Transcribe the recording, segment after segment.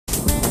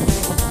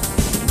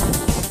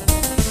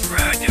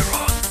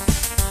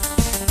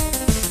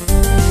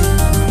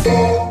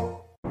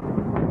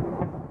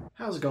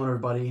it going,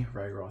 everybody?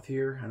 Ragroth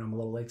here, and I'm a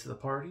little late to the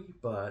party,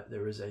 but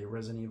there is a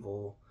Resident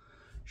Evil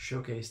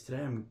showcase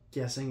today. I'm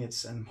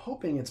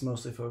hoping it's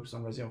mostly focused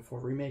on Resident Evil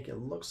 4 Remake. It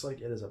looks like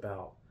it is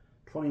about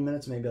 20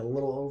 minutes, maybe a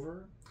little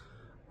over.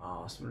 So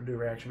I'm going to do a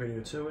reaction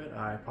video to it.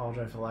 I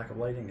apologize for the lack of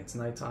lighting. It's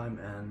nighttime,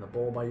 and the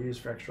bulb I use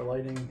for extra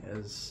lighting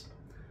is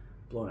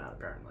blown out,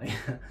 apparently.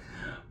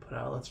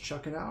 But let's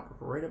check it out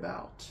right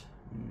about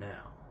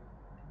now.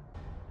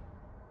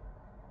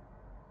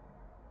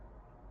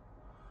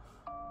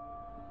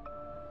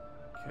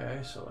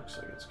 Okay, so it looks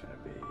like it's going to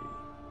be...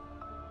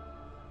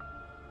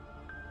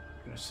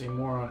 You're going to see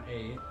more on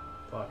 8,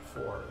 but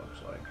 4 it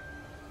looks like.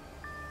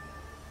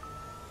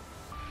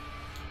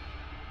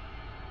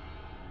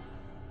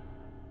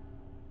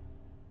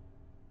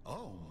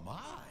 Oh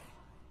my!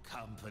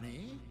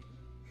 Company?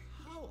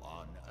 How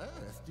on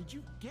earth did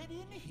you get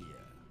in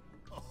here?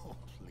 Oh,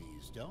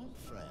 please don't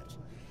fret.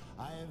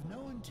 I have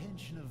no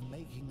intention of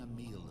making a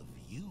meal of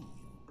you.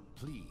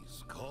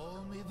 Please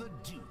call me the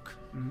Duke.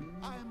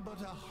 I am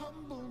but a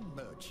humble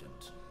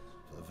merchant,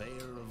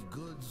 purveyor of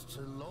goods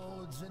to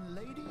lords and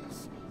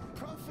ladies,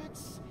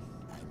 prophets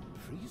and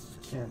priests.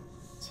 Can't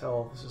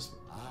tell if this is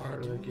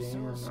part of the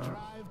game or not.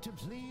 Strive to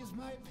please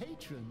my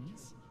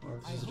patrons. Or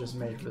if this is just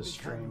made for the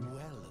stream.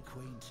 Well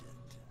acquainted.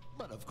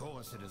 But of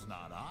course it is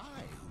not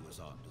I who is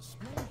on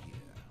display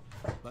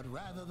here, but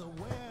rather the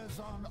wares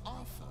on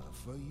offer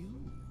for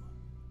you.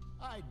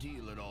 I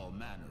deal in all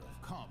manner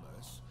of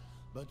commerce,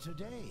 but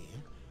today,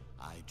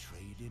 I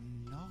trade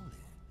in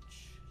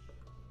knowledge.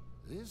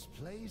 This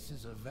place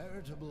is a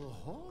veritable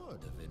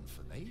hoard of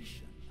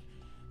information,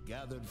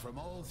 gathered from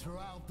all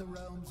throughout the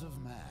realms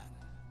of man.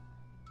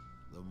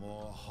 The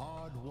more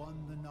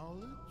hard-won the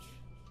knowledge,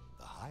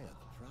 the higher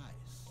the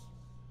price.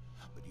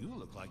 But you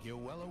look like you're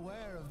well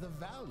aware of the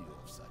value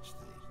of such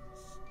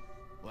things.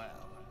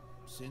 Well,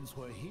 since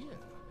we're here,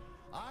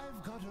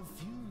 I've got a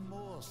few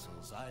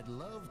morsels I'd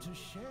love to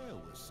share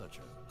with such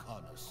a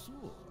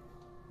connoisseur.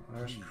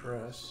 There's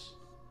Chris.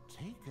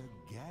 Take a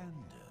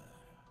gander.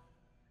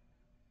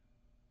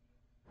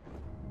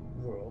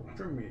 World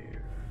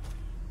premiere.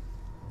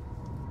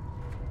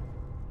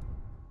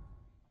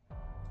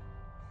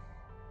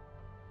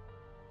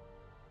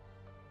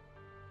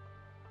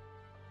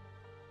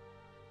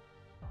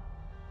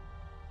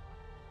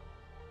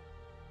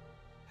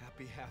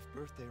 Happy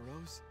half-birthday,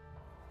 Rose.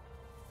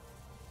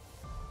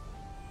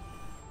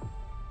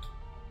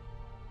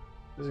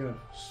 He's gonna...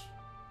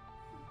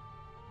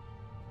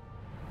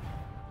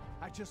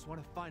 I just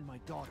want to find my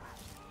daughter.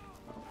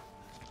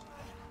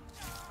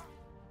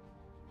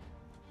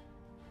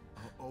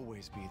 I'll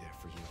always be there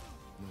for you,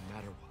 no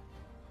matter what.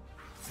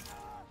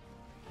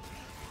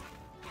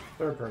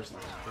 Third person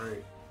is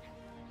great.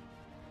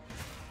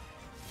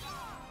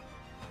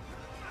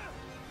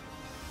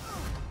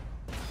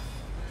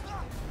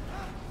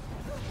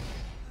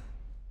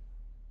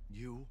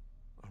 You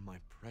are my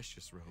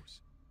precious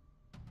Rose.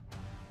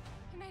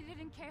 And I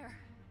didn't care.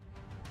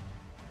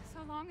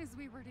 So long as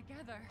we were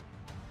together.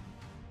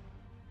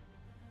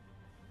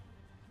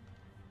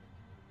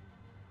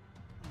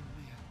 Oh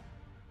man,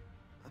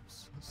 I'm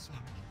so sorry.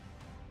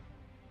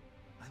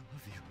 I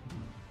love you.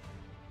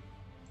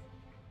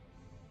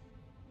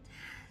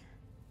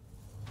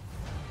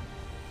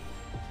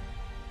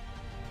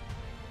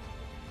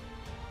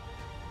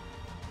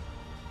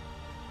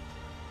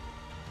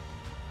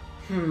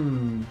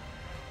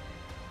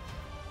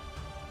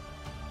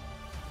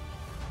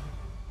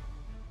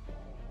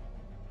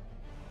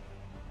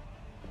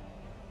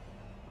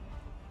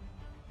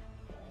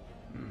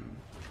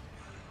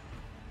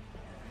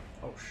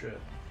 Oh shit.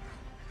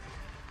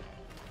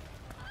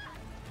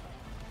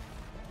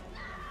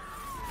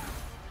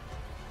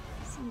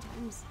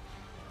 Sometimes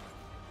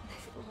I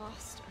feel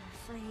lost or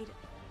afraid.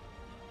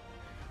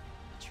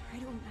 I try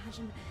to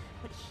imagine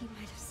what he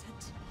might have said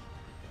to me.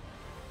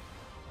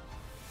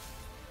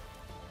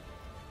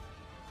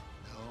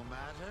 No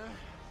matter.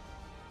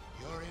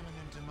 Your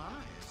imminent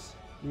demise.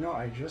 You know,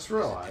 I just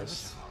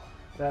realized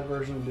that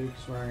version of Duke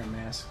is wearing a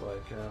mask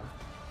like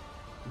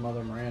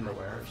Mother Miranda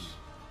wears.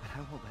 But I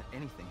won't let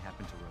anything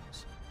happen to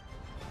Rose.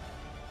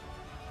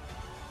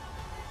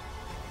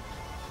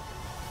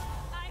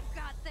 I've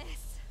got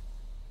this.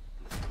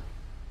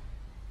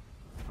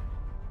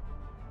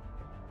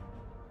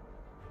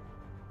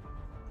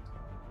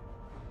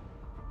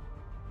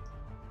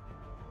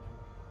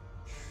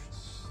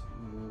 It's a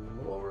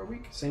little over a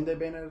week. Same day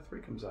Bayonetta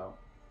 3 comes out.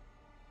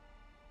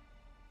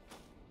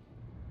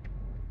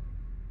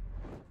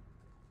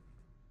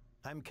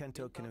 I'm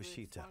Kento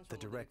Kinoshita, the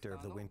director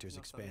of the Winter's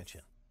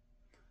expansion.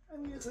 I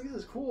mean, it's like, this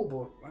is cool,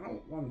 but I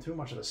don't want too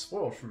much of this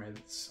spoiled for me.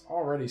 It's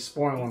already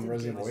spoiling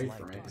Resident Evil 8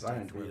 for me, because I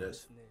didn't beat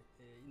it.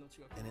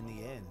 And in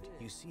the end,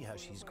 you see how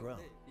she's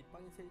grown.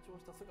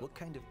 What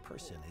kind of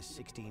person is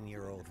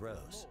 16-year-old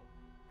Rose?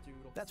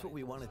 That's what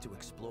we wanted to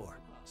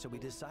explore, so we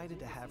decided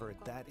to have her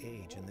at that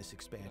age in this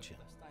expansion.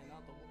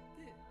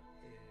 You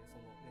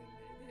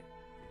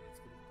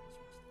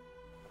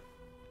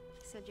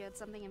said you had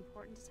something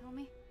important to tell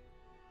me?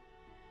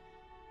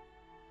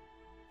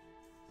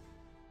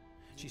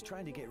 She's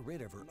trying to get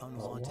rid of her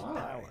unwanted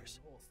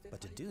powers.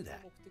 But to do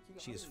that,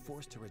 she is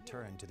forced to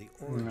return to the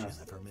origin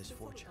of her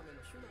misfortune.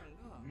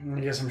 I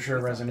guess I'm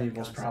sure Resident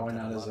Evil's probably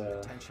not as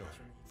potential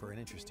for an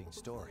interesting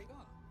story.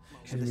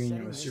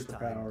 convenient with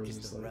superpowers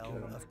as like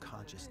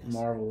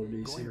Marvel or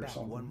DC Going or back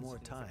something. one more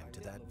time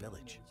to that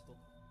village.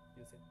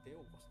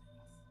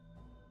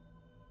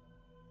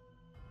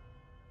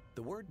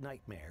 The word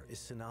nightmare is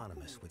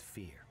synonymous with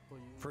fear.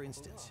 For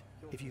instance,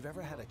 if you've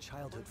ever had a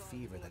childhood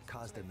fever that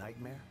caused a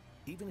nightmare,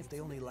 even if they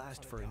only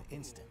last for an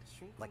instant,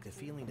 like the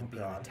feeling of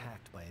being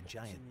attacked by a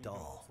giant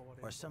doll,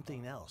 or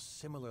something else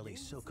similarly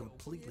so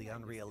completely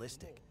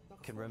unrealistic,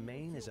 can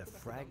remain as a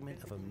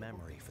fragment of a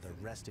memory for the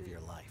rest of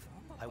your life.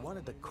 I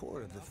wanted the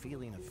core of the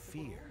feeling of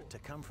fear to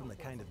come from the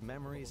kind of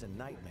memories and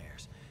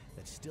nightmares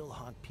that still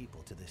haunt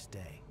people to this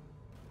day.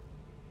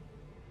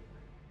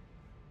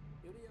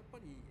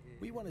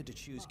 We wanted to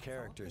choose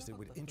characters that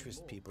would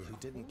interest people who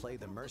didn't play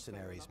the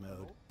Mercenaries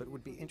mode, but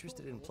would be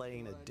interested in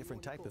playing a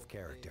different type of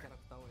character.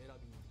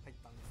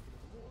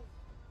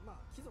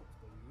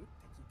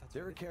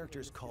 There are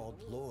characters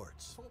called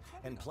Lords,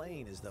 and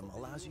playing as them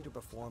allows you to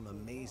perform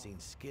amazing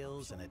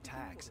skills and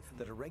attacks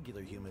that a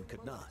regular human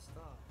could not.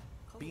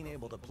 Being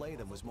able to play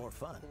them was more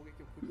fun.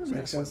 That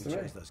makes sense to me.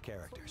 Chose those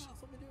characters.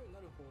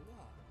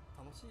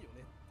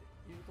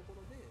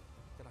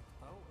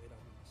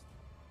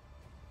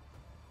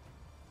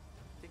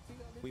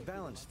 We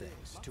balanced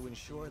things to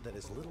ensure that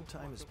as little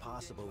time as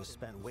possible was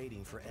spent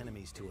waiting for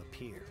enemies to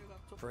appear.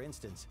 For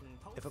instance,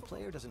 if a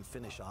player doesn't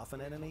finish off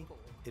an enemy,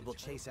 it will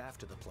chase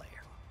after the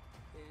player.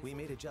 We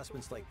made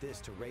adjustments like this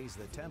to raise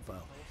the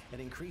tempo and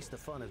increase the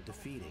fun of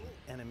defeating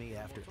enemy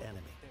after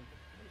enemy.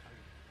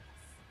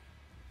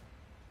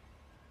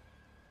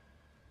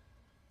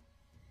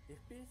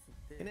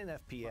 In an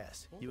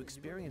FPS, you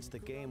experience the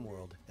game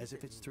world as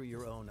if it's through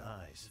your own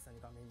eyes.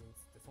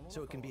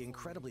 So it can be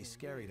incredibly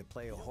scary to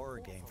play a horror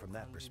game from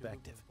that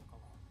perspective.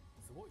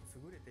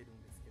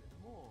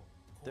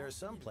 There are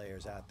some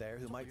players out there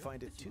who might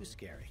find it too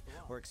scary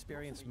or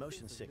experience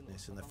motion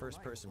sickness in the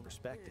first-person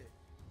perspective.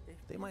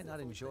 They might not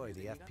enjoy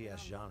the FPS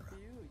genre.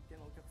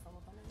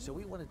 So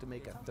we wanted to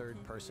make a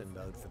third-person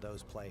mode for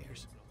those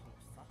players.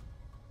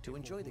 To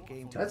enjoy the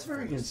game to That's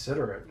very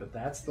considerate, but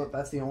that's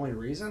the only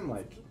reason.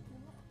 Like,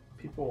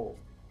 people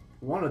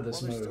wanted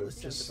this mode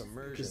just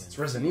because it's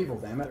Resident Evil,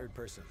 damn it.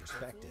 Third-person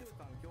perspective.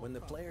 When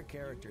the player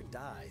character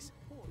dies,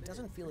 it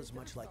doesn't feel as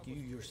much like you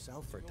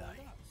yourself are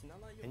dying,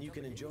 and you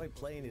can enjoy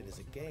playing it as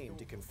a game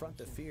to confront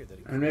the fear that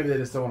it And maybe they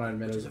just don't want to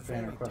admit it was a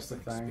fan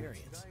requested thing.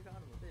 Experience.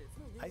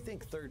 I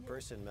think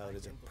third-person mode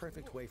is a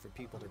perfect way for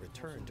people to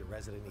return to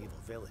Resident Evil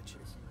Village,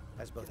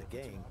 as both a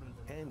game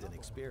and an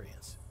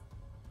experience.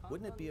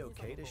 Wouldn't it be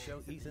okay to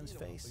show Ethan's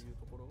face?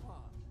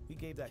 We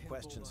gave that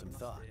question some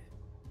thought.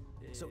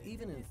 So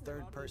even in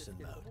third-person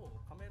mode,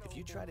 if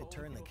you try to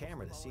turn the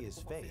camera to see his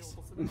face,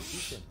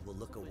 Ethan will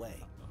look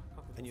away,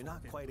 and you're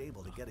not quite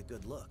able to get a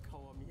good look. I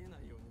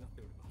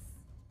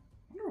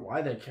wonder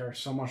why they care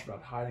so much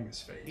about hiding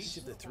his face. Each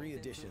of the 3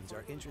 editions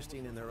are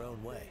interesting in their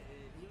own way,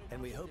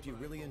 and we hope you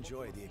really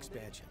enjoy the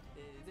expansion.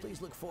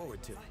 Please look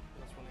forward to it.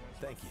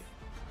 Thank you.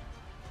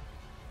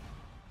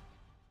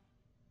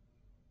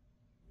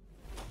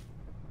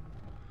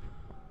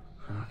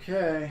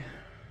 Okay.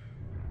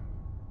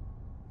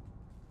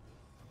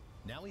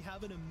 Now we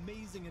have an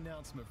amazing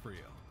announcement for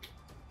you.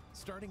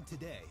 Starting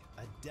today,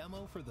 a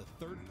demo for the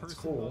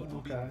third-person mode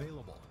will be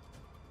available.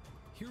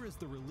 Here is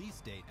the release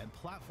date and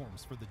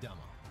platforms for the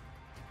demo.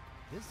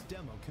 This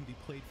demo can be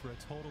played for a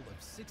total of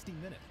 60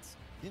 minutes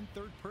in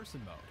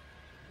third-person mode,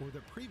 or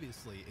the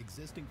previously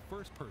existing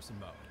first-person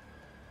mode.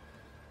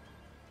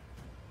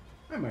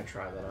 I might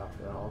try that out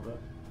for a little bit.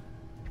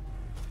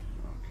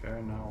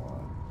 Okay,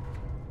 now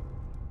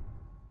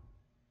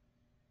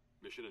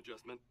Mission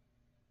adjustment?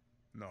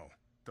 No,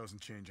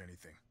 doesn't change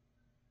anything.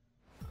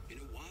 Been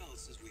a while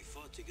since we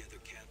fought together,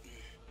 Captain.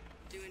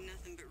 Doing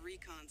nothing but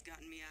recon's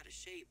gotten me out of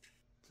shape.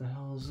 What the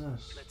hell is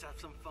this? Let's have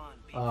some fun,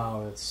 people.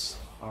 Oh, it's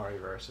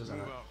RE-verse, isn't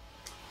it?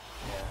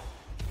 Yeah.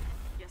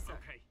 Yes, sir.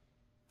 Okay.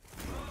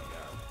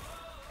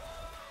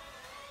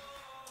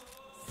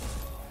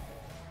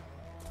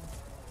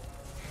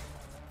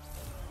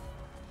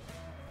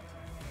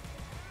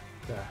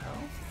 The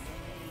hell?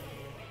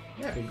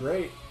 Yeah, it'd be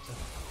great.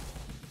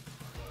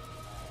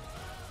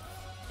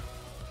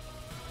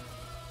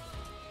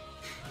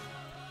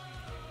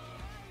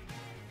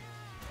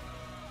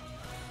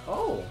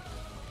 Oh!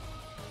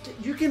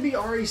 You can be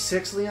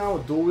RE6 Leon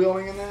with dual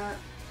wielding in that?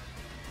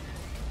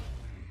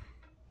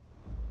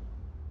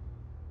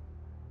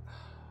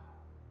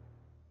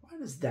 Why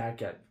does that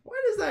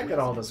get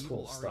all this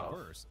cool stuff?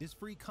 RE-verse is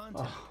free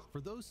content for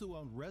those who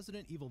own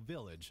Resident Evil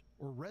Village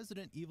or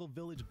Resident Evil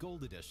Village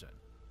Gold Edition.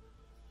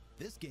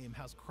 This game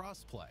has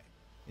crossplay,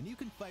 and you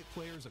can fight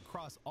players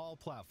across all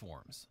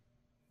platforms.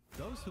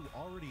 Those who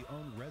already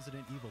own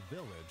Resident Evil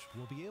Village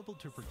will be able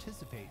to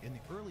participate in the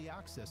early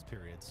access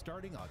period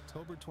starting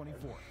October 24th.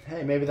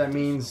 Hey, maybe that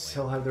means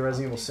he'll have the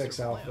Resident Evil 6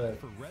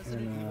 outfit in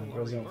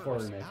Resident Evil 4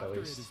 remake at least. After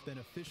it has been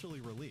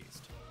officially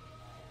released.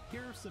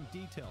 Here are some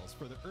details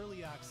for the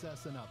early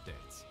access and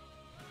updates.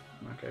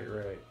 Okay,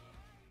 great.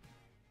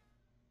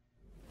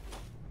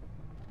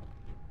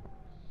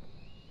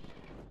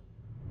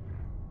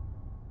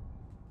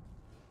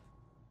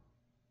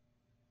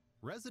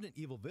 Resident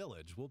Evil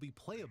Village will be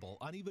playable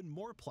on even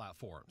more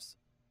platforms.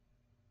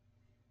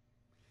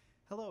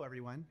 Hello,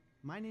 everyone.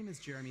 My name is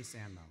Jeremy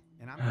Sanmo,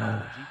 and I'm part of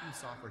the GP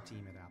software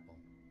team at Apple.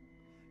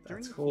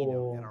 During the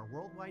keynote at our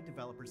Worldwide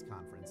Developers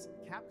Conference,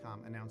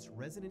 Capcom announced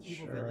Resident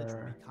Evil Village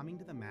will be coming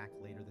to the Mac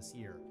later this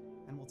year,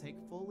 and will take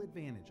full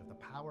advantage of the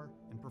power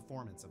and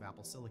performance of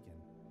Apple Silicon.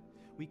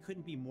 We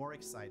couldn't be more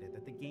excited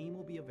that the game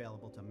will be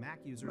available to Mac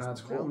users.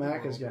 That's cool. around the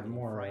Mac world is getting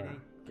more Friday,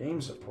 game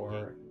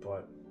support,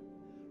 but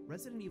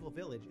Resident Evil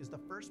Village is the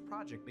first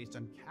project based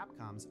on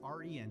Capcom's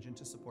RE engine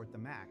to support the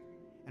Mac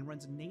and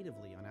runs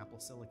natively on Apple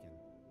Silicon.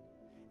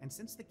 And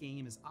since the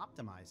game is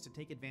optimized to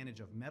take advantage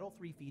of Metal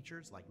 3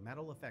 features like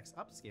Metal Effects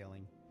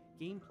upscaling,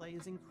 gameplay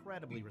is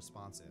incredibly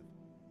responsive,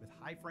 with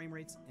high frame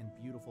rates and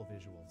beautiful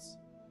visuals.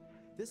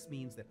 This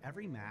means that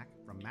every Mac,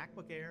 from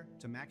MacBook Air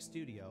to Mac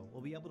Studio, will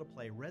be able to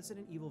play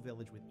Resident Evil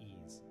Village with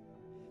ease.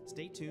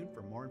 Stay tuned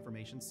for more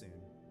information soon.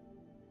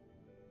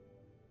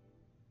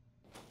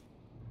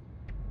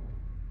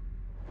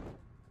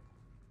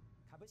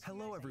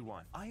 Hello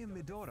everyone, I am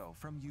Midoro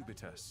from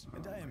Ubitus.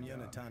 And I am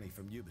Yonatani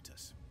from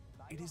Ubitus.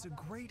 It is a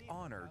great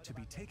honor to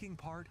be taking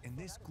part in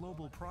this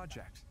global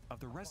project of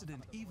the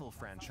Resident Evil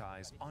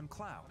franchise on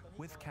cloud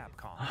with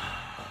Capcom.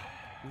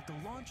 With the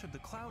launch of the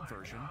cloud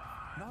version,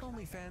 not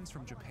only fans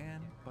from Japan,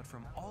 but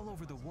from all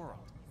over the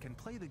world can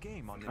play the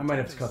game on I might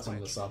have to Nintendo cut some of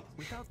Switch this up.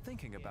 without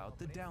thinking about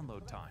the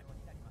download time.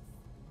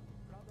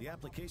 The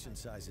application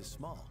size is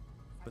small,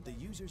 but the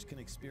users can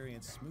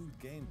experience smooth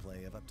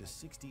gameplay of up to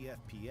 60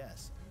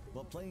 FPS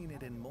while playing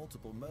it in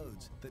multiple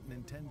modes that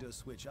Nintendo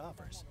Switch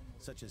offers,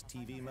 such as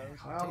TV mode,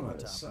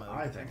 tabletop mode,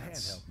 I think and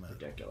it's handheld mode.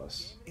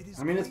 ridiculous. It is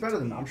I mean, it's great better to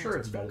than be I'm able sure to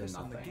it's better than focus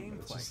on the nothing. But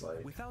it's just gameplay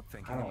like without I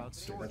thinking don't about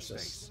see storage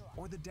that's space just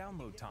or the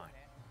download time.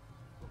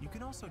 You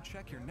can also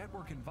check your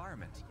network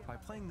environment by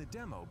playing the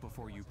demo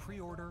before you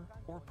pre-order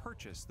or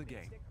purchase the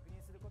game.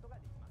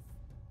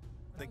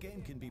 The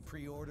game can be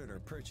pre-ordered or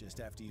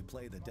purchased after you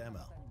play the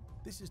demo.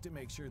 This is to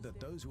make sure that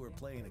those who are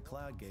playing a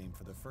cloud game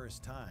for the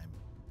first time,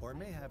 or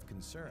may have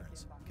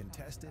concerns, can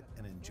test it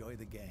and enjoy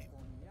the game.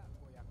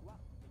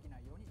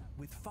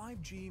 With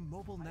 5G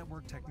mobile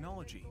network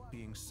technology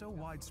being so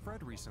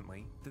widespread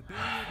recently, the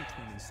barrier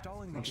between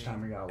installing the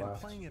game and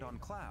playing it on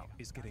cloud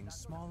is getting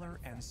smaller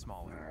and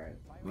smaller. Alright.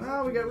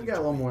 Well, we got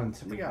a little more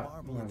than we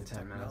got more than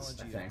 10 minutes,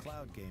 I Technology think. of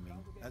cloud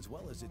gaming, as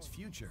well as its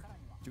future,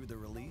 through the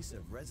release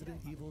of Resident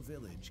Evil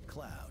Village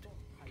Cloud.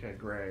 Okay,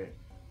 great.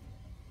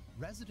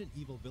 Resident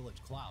Evil Village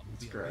Cloud will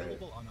be great.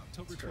 available on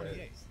October It's great.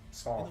 28th,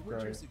 It's all and the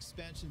Witcher's great.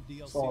 expansion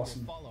DLC It's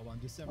awesome. will follow on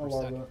I December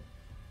love 2nd. it.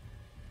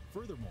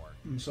 Furthermore,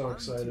 I'm so RE2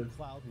 excited.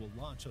 Cloud will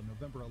launch on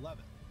November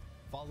 11th,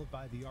 followed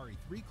by the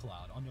RE3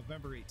 Cloud on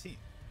November 18th,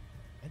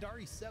 and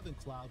RE7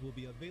 Cloud will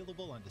be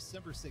available on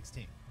December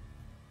 16th.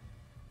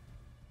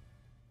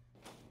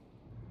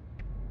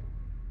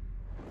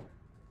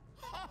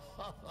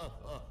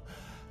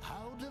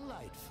 How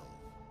delightful.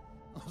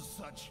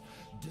 Such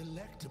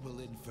delectable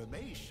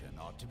information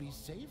ought to be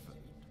savored.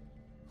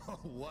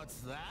 What's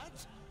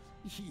that?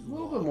 You A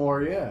little bit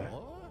more, yeah.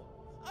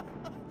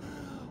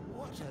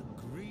 What a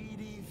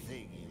greedy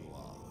thing you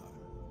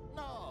are.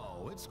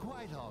 No, it's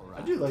quite all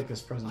right. I do like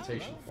this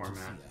presentation I love to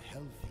format. see a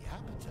healthy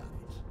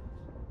appetite.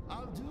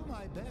 I'll do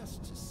my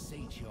best to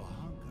sate your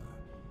hunger.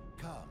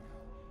 Come,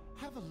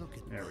 have a look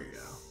at There this. we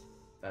go.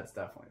 That's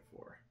definitely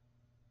 4.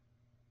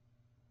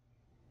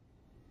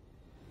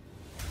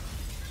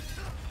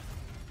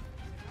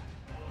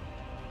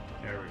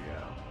 There we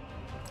go.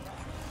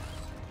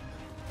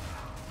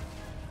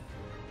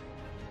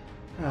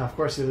 Ah, of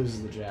course he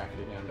loses the jacket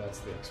again, that's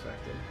to be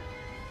expected.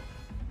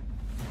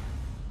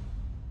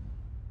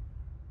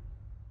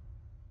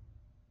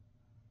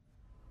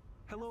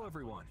 Hello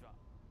everyone.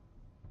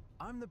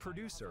 I'm the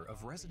producer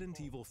of Resident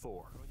Evil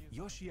 4,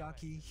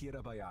 Yoshiaki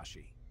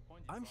Hirabayashi.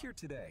 I'm here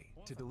today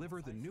to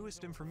deliver the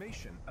newest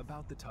information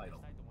about the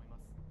title.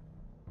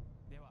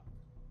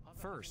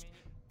 First,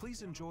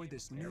 please enjoy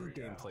this new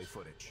gameplay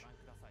footage.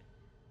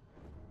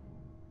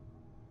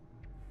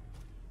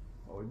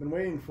 What we've been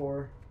waiting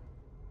for.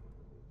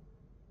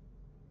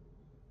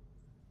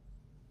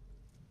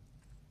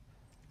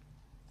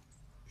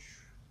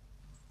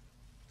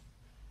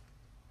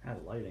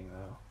 Had lighting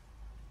though.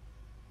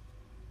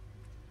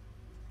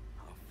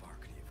 How far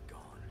could he have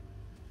gone?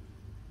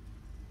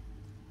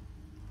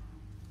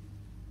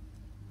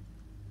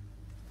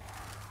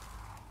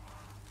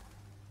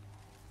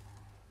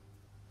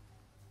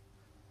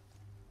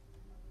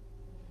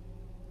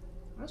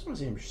 I just want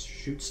to see him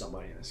shoot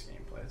somebody in this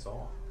gameplay, that's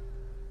all.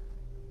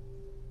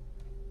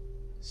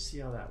 See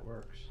how that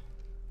works.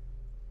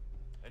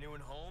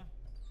 Anyone home?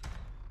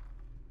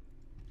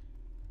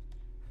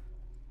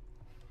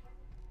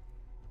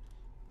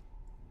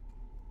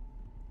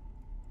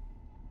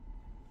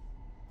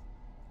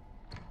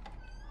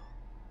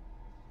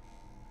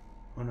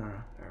 Oh no,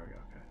 no, there we go,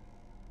 okay.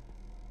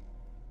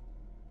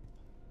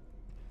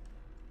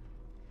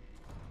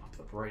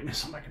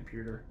 brightness on my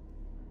computer.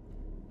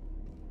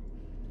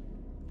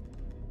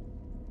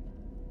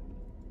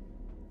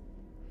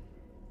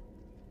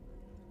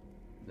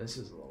 This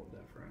is a little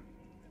different.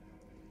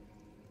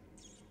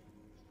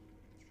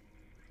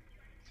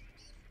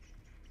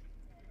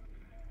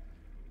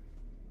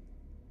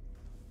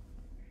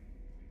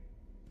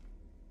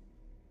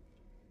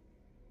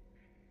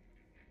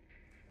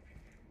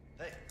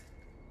 Hey.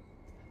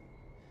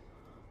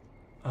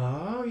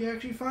 Oh, you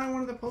actually find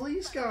one of the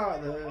police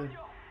guys, the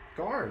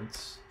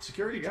guards,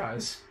 security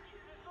guys.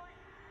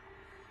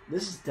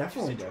 This is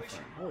definitely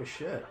different. Holy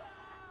shit.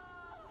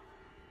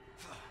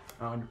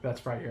 Oh, and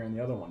that's probably hearing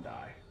the other one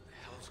die.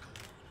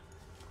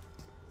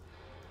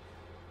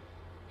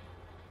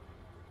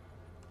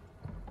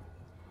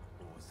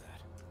 What was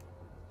that?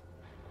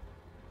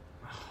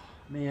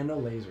 Man, no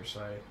laser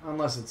sight.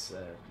 Unless it's, you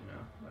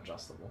know,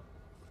 adjustable.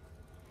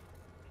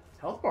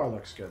 Health bar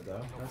looks good,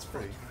 though. That's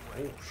pretty...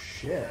 Oh,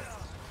 shit.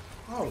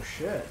 Oh,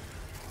 shit.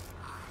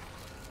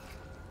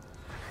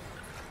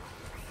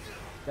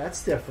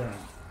 That's different.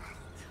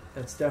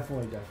 That's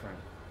definitely different.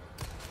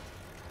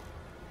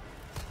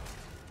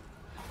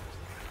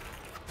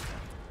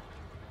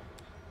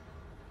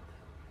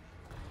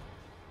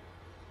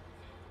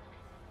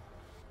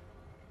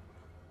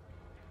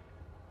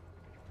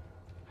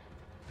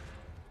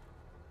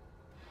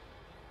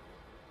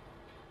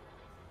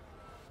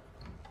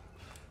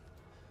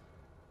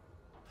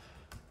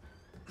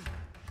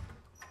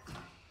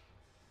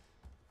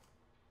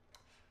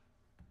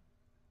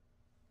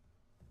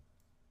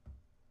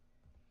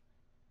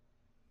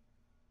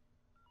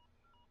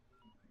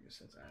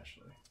 That's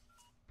Ashley.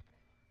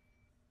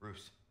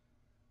 Bruce,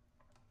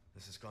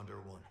 this is Condor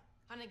 1.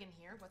 Hunnigan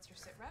here. What's your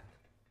sit rep?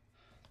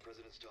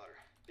 President's daughter,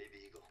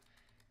 Baby Eagle.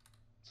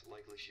 It's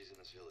likely she's in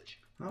this village.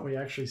 Oh, we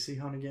actually see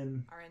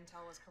Hunnigan Our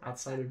intel was correct.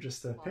 outside of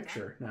just a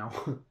picture now.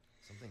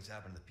 Something's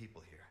happened to the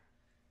people here.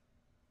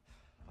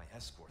 My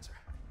escorts are...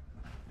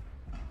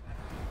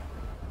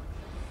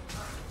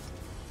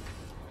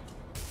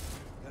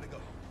 Gotta go.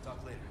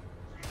 Talk later.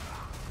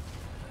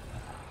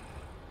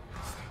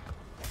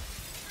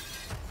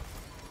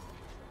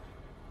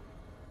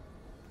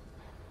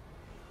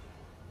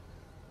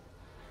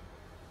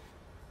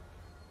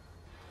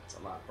 It's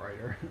a lot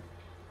brighter.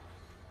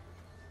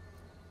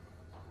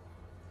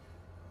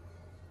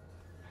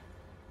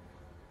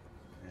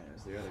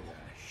 There's the other guy.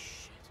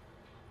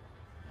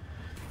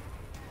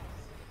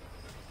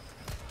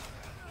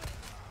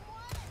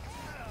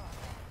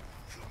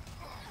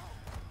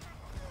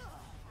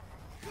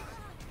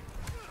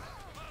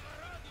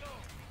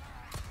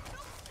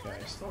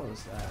 Okay, still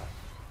is that.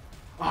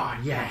 Ah,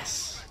 oh,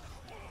 yes!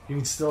 You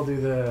can still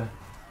do the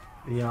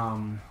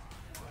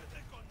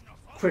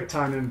quick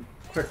time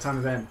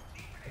event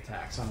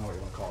attacks. I don't know what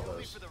you want to call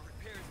those.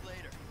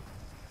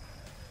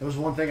 There was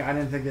one thing I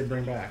didn't think they'd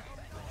bring back.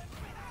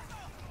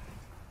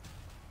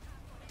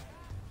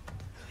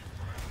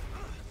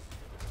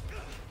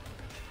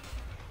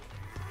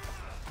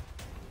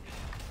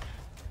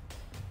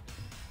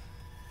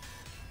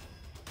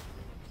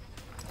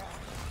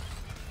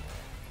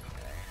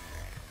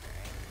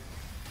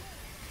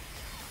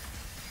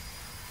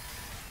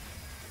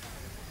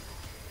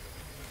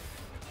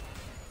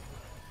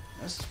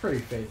 This is pretty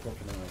faithful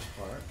for the most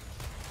part.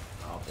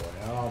 Oh boy,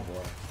 oh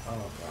boy,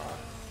 oh god.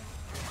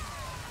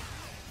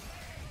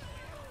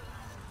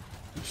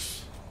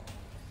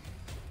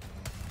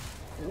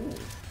 Ooh.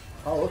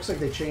 Oh, it looks like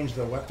they changed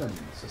the weapon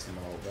system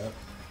a little bit.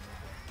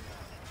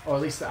 Or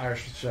at least the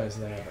Irish says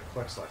they have a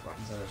quick select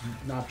buttons. There's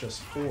not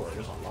just 4,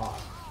 there's a lot.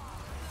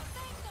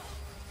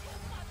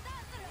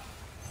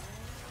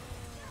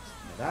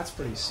 Now that's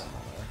pretty similar.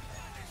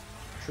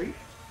 Treat.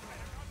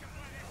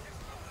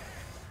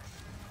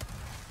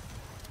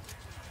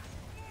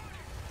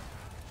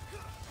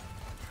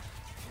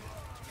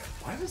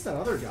 Why is that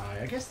other guy?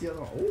 I guess the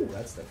other one. Oh,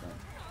 that's different.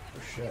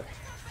 Oh shit.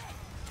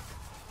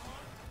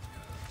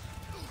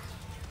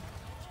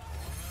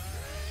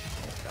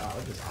 Oh god,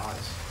 look at his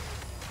eyes.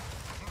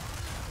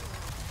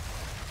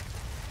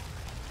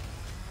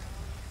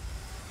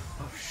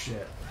 Oh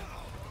shit.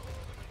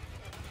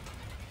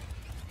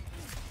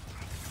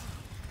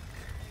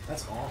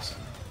 That's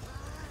awesome.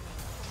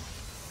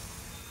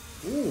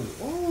 Ooh,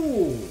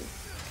 ooh!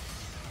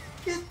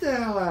 Get the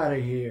hell out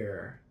of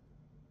here!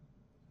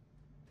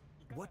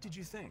 What did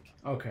you think?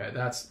 Okay,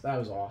 that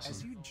was awesome.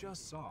 As you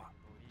just saw,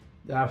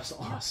 that was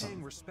you're awesome.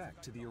 paying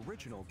respect to the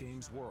original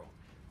game's world,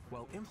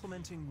 while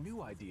implementing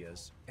new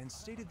ideas and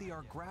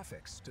state-of-the-art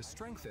graphics to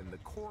strengthen the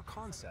core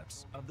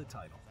concepts of the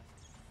title.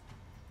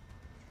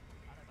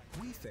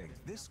 We think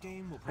this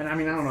game will. And I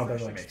mean, I don't know if that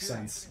really makes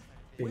sense,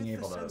 being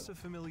able to sense of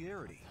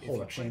familiarity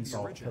hold a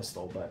chainsaw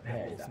pistol, but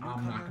hey,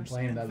 I'm not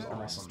complaining. That was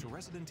awesome. To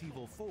Resident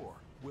Evil 4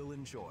 will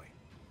enjoy.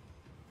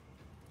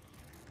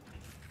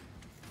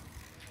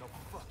 No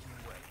fucking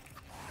way.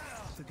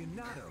 The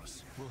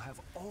Ganados will have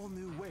all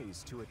new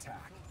ways to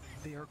attack.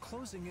 They are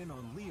closing in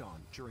on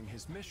Leon during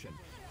his mission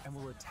and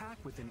will attack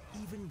with an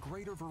even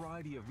greater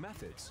variety of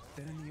methods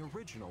than in the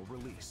original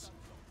release.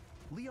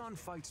 Leon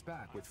fights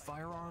back with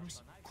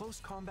firearms, close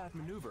combat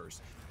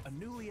maneuvers, a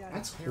newly added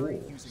That's parry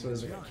cool. using So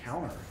there's his like a knife,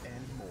 counter.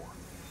 and more.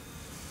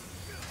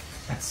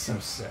 That's so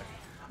sick.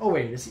 Oh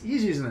wait,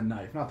 he's using the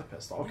knife, not the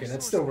pistol. Okay,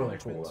 that's still really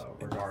cool though,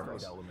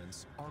 regardless.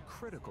 Elements are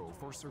critical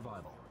for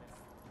survival.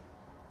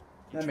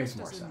 That makes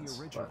more sense,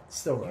 but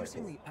still really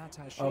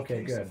cool.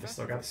 Okay, good. They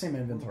still got the same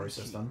inventory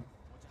system.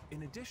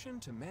 In addition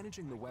to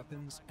managing the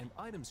weapons and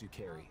items you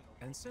carry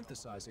and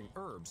synthesizing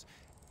herbs,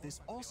 this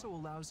also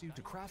allows you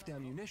to craft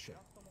ammunition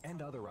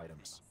and other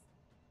items.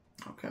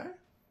 Okay.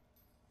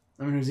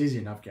 I mean, it was easy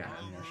enough getting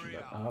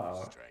ammunition,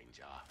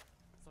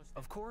 but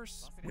of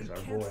course, we here's our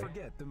can't boy.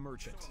 forget the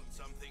merchant.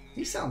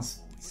 He sounds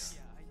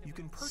You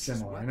can purchase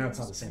similar. I know it's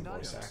not the weapons same and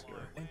voice items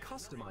actor. and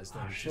customize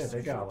them Oh to shit, they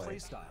suit your got like.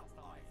 playstyle.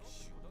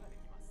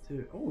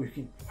 Dude, oh, you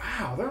can.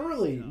 Wow, they're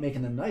really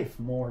making the knife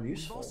more We've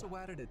useful. also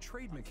added a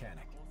trade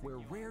mechanic where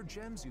rare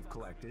gems you've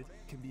collected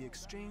can be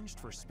exchanged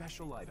for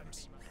special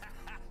items.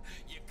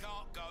 You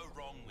can't go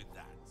wrong with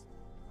that.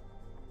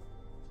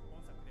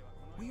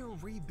 We are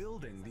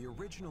rebuilding the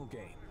original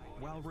game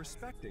while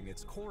respecting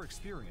its core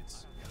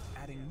experience,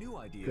 adding new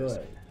ideas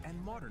Good. and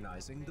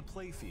modernizing the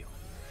playfield.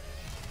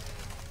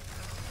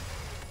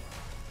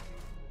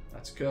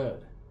 That's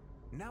good.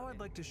 Now I'd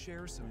like to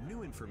share some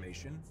new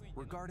information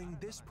regarding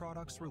this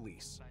product's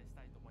release.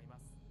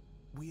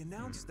 We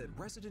announced that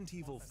Resident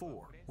Evil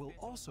 4 will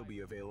also be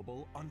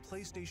available on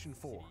PlayStation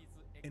 4,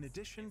 in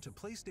addition to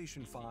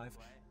PlayStation 5,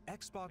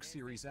 Xbox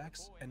Series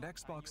X and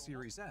Xbox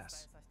Series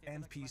S,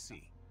 and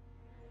PC.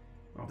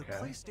 The Okay.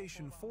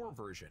 PlayStation 4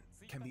 version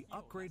can be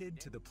upgraded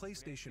to the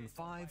PlayStation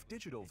 5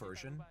 digital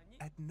version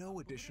at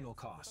no additional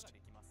cost.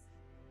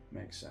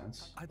 Makes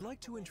sense. I'd like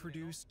to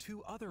introduce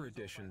two other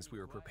editions we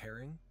are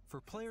preparing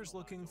for players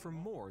looking for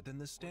more than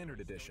the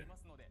standard edition.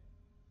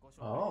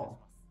 Oh.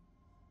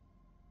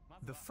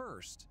 The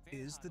first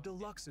is the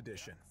Deluxe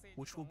Edition,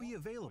 which will be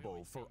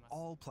available for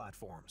all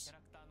platforms.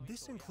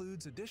 This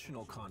includes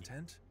additional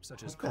content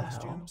such as What the hell?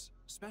 costumes,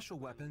 special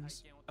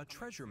weapons, a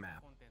treasure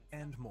map,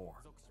 and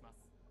more.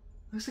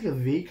 Looks like a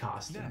V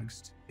costume.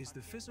 Next is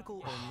the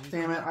physical only.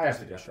 Damn it, I have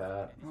to get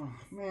that. Oh,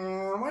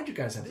 man, why'd you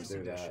guys have This to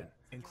do edition that?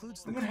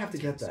 includes I'm the gonna have to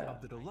get contents that.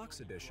 of the Deluxe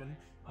Edition,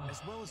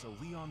 as well as a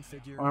Leon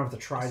figure, I don't have to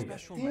try a to get.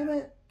 special Damn map,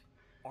 it!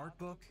 art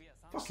book,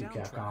 Fuck you,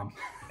 soundtrack, Capcom.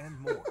 and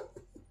more.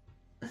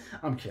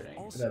 I'm kidding.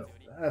 Also,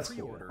 That's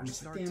cool. I'm pre-orders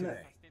just like, start damn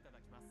today. it.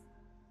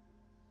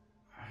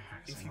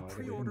 If you I'll get it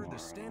pre-order tomorrow.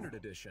 the Standard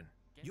Edition,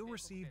 you'll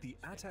receive the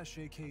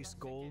Attaché Case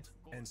Gold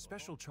and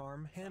Special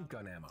Charm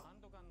handgun ammo.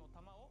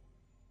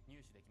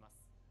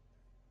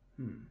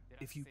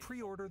 If you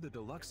pre-order the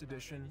Deluxe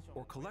Edition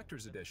or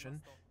Collector's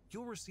Edition,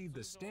 you'll receive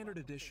the Standard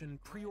Edition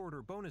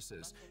pre-order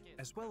bonuses,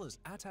 as well as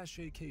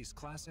Attaché Case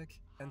Classic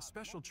and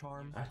Special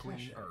Charm Green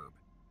Attaché. Herb.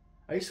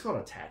 I used to call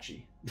it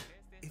Attache.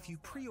 If you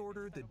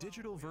pre-order the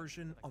digital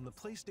version on the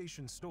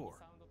PlayStation Store,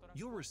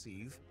 you'll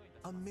receive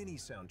a mini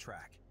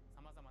soundtrack.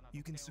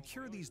 You can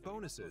secure these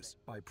bonuses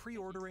by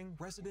pre-ordering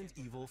Resident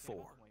Evil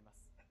 4.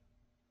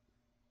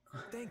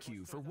 Thank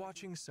you for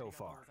watching so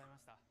far.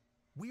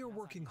 We are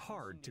working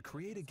hard to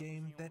create a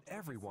game that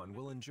everyone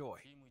will enjoy.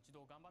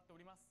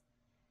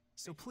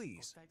 So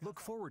please, look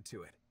forward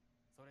to it.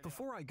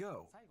 Before I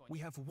go, we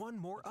have one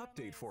more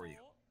update for you.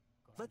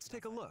 Let's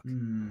take a look.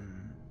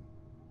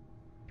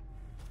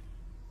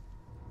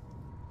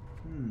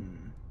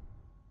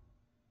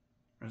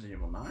 Resident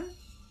Evil 9?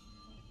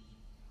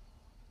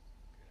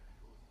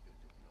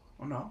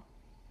 Oh no.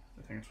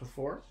 I think it's with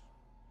 4.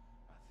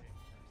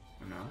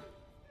 Oh no.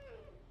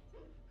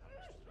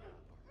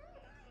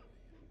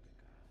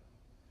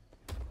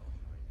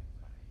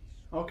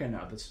 Okay,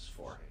 no, this is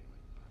 4.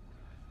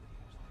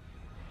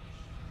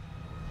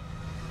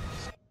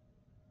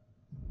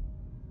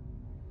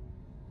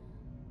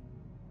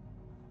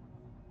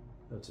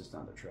 That's just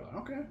not the trailer.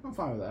 Okay, I'm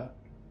fine with that.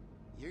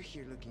 You're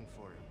here looking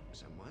for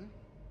someone?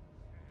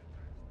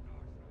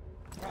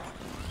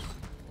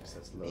 Guess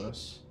that's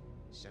Lewis.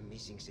 Some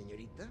missing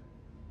señorita?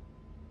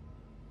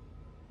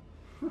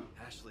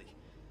 Ashley,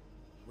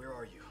 where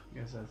are you? I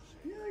guess that's.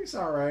 Yeah, he's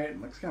alright.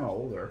 Looks kind of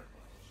older.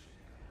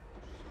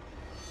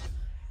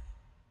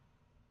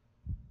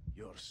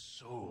 Your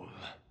soul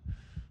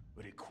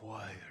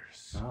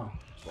requires Oh,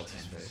 what's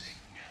his face?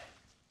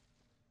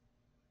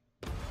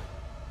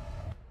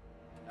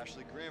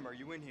 Ashley Graham, are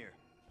you in here?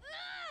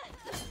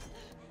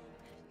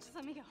 Just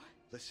let me go.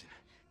 Listen.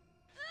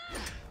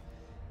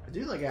 I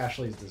do like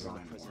Ashley's design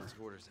more. President's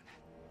orders in.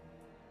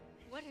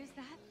 What is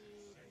that?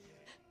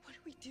 What do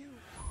we do?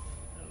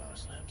 The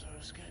lost lambs are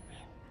escaping.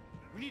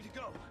 We need to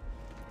go.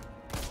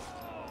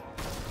 I'm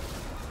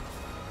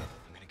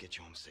gonna get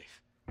you home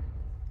safe.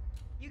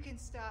 You can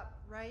stop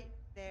right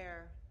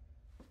there.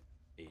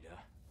 Ada,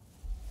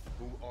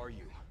 who are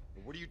you?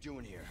 What are you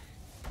doing here?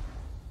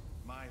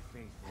 My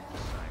faithful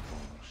disciple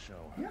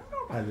show. Yeah,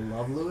 I don't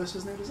know if I love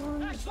Lewis's new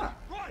design. It's not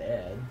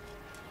bad.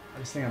 I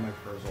just think I might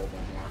prefer his old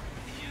one more.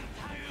 The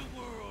entire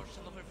world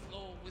shall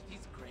overflow with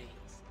his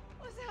grace.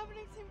 What's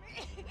happening to me?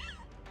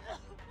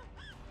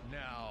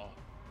 Now,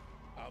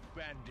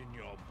 abandon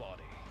your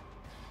body.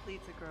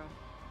 Leads a girl.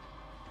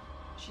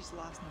 She's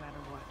lost no matter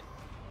what.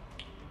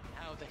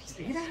 Now that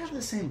Did he not have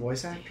the same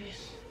voice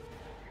actress?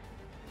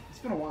 It's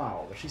been a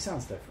while, but she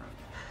sounds different.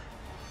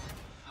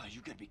 Oh,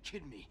 you gotta be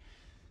kidding me.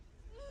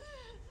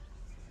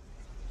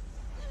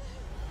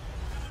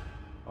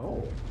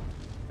 Oh,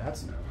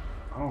 that's new.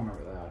 I don't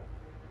remember that.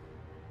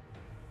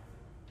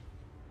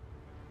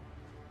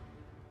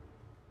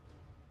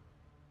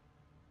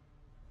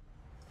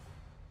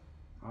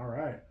 All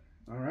right.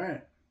 All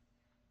right.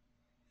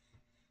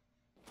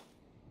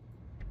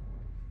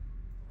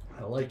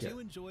 I like Did it. you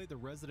enjoy the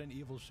Resident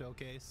Evil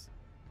showcase?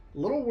 A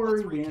little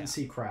worried we didn't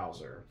see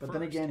Krauser, but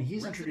then again,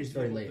 he's introduced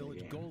very late in the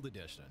game. Gold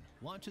Edition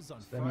launches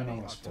on So then Friday,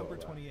 I'll spoil October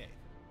that. 28th.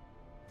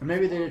 And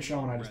maybe they did show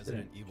and I just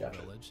Resident didn't Evil catch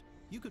it. Village,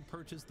 you could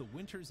purchase the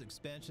Winter's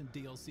Expansion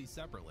DLC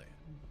separately.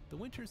 The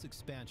Winter's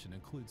Expansion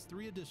includes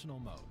 3 additional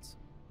modes.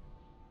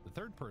 The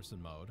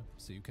third-person mode,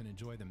 so you can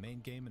enjoy the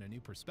main game in a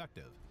new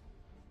perspective.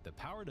 The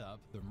Powered Up,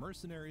 the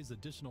Mercenaries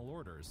Additional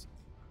Orders,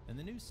 and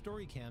the new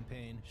story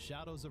campaign,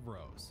 Shadows of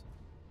Rose.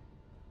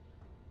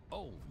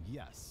 Oh,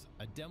 yes,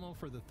 a demo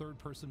for the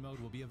third-person mode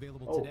will be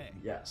available today.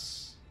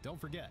 Yes. Don't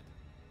forget,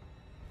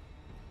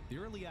 the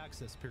early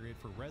access period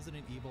for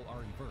Resident Evil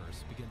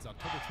Reverse begins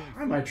October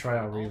 24th. I might try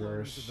out all over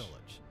Reverse. the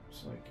Village.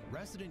 Just like,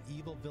 Resident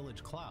Evil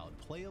Village Cloud,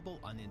 playable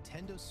on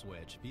Nintendo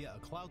Switch via a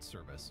cloud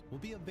service, will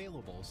be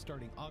available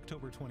starting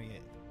October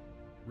 28th.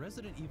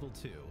 Resident Evil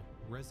 2,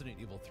 Resident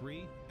Evil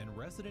 3, and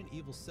Resident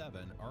Evil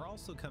 7 are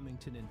also coming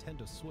to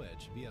Nintendo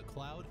Switch via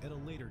cloud at a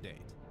later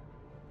date.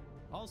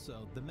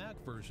 Also, the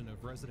Mac version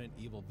of Resident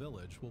Evil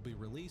Village will be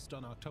released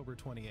on October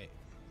 28th.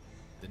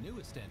 The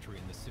newest entry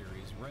in the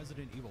series,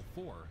 Resident Evil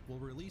 4, will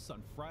release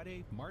on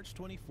Friday, March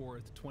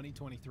 24th,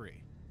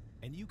 2023,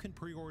 and you can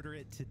pre-order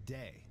it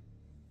today.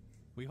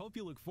 We hope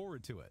you look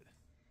forward to it.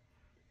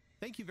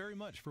 Thank you very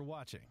much for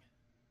watching.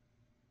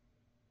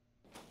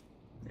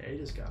 yeah, he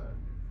just got it.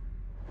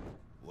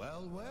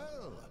 Well,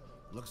 well,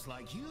 looks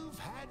like you've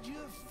had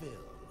your fill.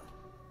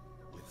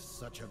 With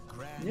such a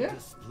grand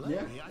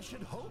display, I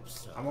should hope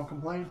so. I won't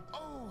complain.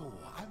 Oh,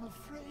 I'm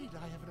afraid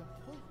I have an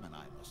appointment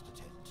I must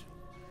attend to.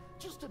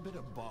 Just a bit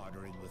of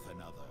bartering with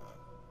another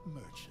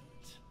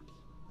merchant.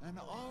 An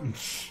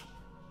artist.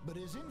 But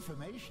his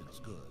information's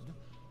good.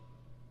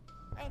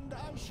 And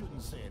I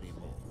shouldn't say any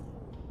more.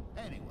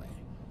 Anyway,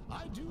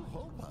 I do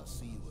hope I'll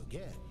see you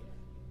again.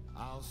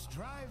 I'll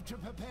strive to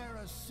prepare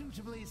a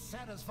suitably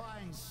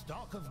satisfying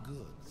stock of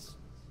goods.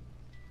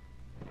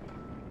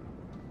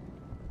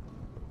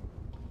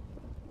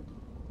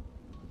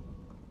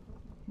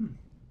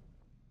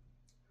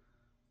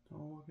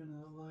 Don't look into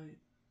the light.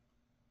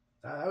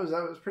 That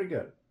was pretty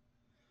good.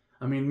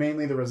 I mean,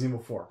 mainly the Resident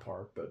Evil 4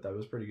 part, but that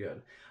was pretty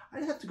good.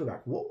 I'd have to go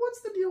back.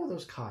 What's the deal with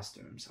those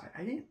costumes?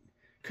 I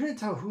couldn't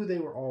tell who they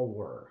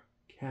were.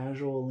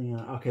 Casual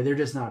Leon. Okay, they're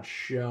just not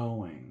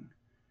showing.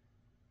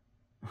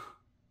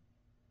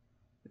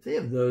 If they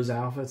have those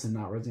outfits and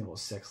not Resident Evil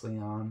 6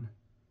 Leon,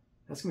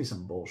 that's gonna be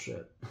some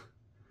bullshit.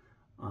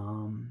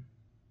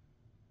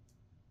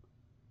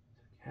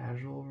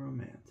 Casual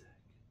romantic.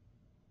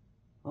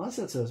 Unless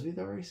that's supposed to be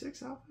the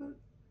RE6 outfit?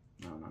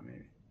 No, not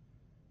maybe.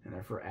 And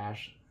they're for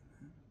Ash.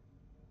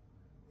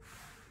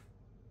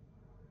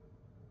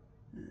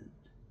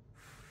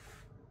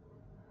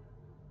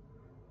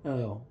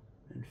 Oh,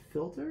 and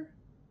Filter?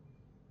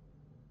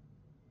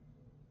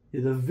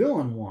 Yeah, the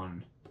villain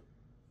one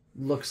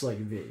looks like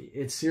V.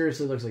 It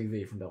seriously looks like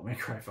V from Devil May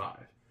Cry 5.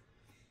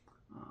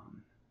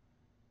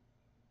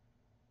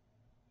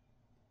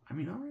 I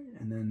mean, alright.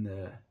 And then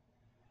the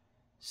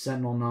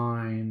Sentinel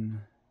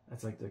 9,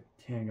 that's like the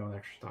Tango and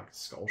extra stock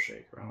Skull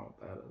Shaker. I don't know what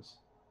that is.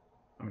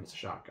 I mean, it's a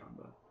shotgun,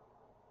 but...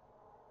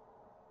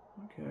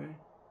 Okay.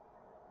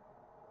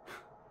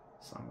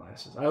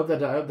 Sunglasses. I hope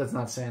that's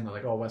not saying that,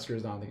 like, oh,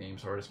 Wesker's not in the game,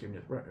 so we're just giving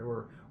you...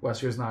 Or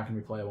Wesker's not going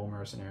to be playable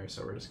mercenary,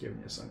 so we're just giving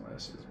you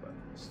sunglasses, but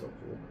it's still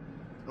cool.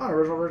 Oh,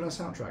 original version of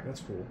soundtrack.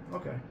 That's cool.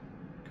 Okay.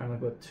 Kind of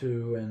like what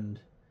 2 and...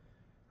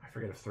 I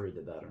forget if 3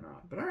 did that or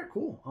not. But alright,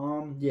 cool.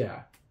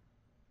 Yeah.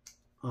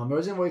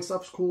 Resident Evil 8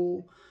 stuff's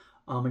cool.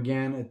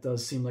 Again, it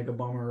does seem like a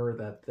bummer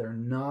that they're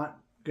not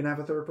going to have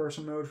a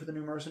third-person mode for the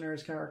new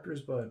Mercenaries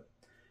characters, but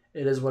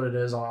it is what it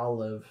is. I'll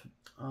live.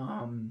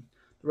 The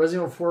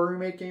Resident Evil 4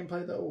 remake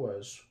gameplay, though,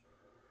 was...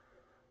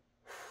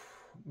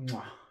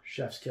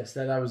 chef's kiss.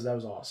 That was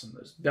awesome.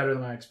 It was better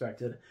than I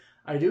expected.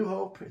 I do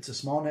hope, it's a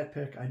small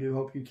nitpick, I do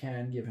hope you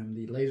can give him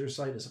the laser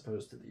sight as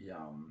opposed to the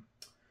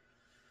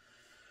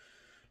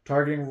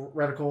targeting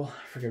reticle.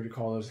 I forget what you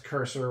call those, the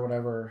cursor or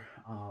whatever.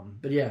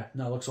 But yeah,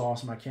 no, it looks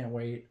awesome. I can't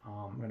wait.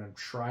 I'm going to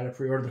try to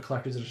pre-order the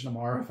collector's edition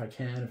tomorrow if I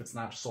can, if it's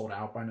not sold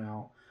out by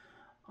now.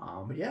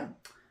 But yeah,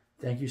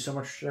 thank you so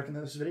much for checking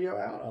this video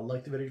out.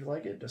 Like the video if you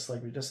like it. Dislike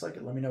if you dislike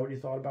it. Let me know what you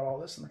thought about all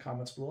this in the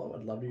comments below.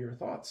 I'd love to hear your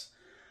thoughts.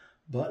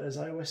 But as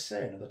I always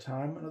say, another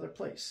time, another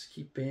place.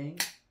 Keep being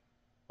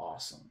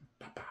awesome.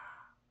 Bye-bye.